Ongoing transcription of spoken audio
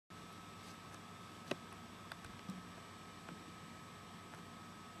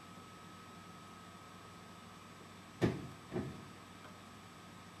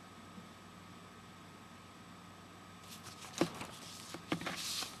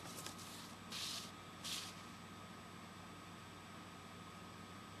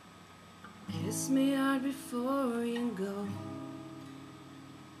Kiss me hard before you go.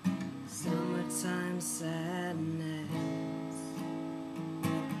 Summertime sadness.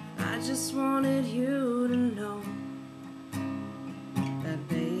 I just wanted you to know that,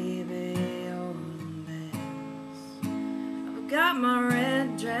 baby, you're the best. I've got my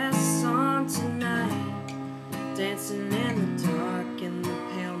red dress on tonight, dancing in the dark in the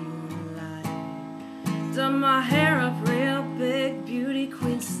pale moonlight. Done my hair up real big, beauty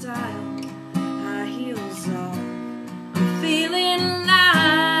queen style, high heels off, I'm feeling alive.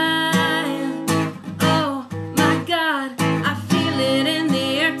 Oh my God, I feel it in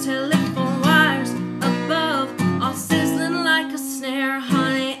the air, telephone wires above, all sizzling like a snare.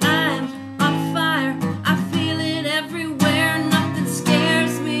 Honey, I'm on fire, I feel it everywhere, nothing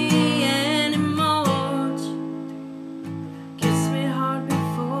scares me anymore. Kiss me hard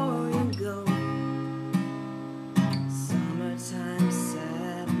before you go. Summertime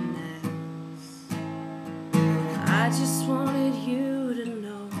sadness. I just wanted you to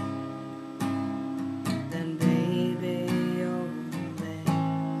know, then baby, you're the best.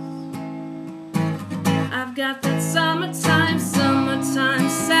 I've got that summertime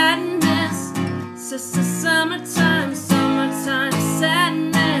sadness. Sister, summertime sadness.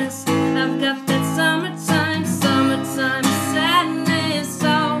 I've got that summertime sadness.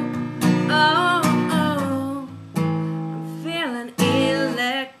 Oh, oh, I'm feeling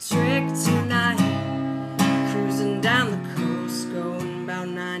electric tonight, cruising down the coast, going about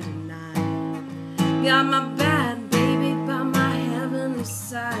 99. Got my bad baby by my heavenly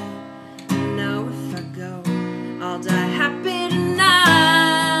side. Now if I go, I'll die happy.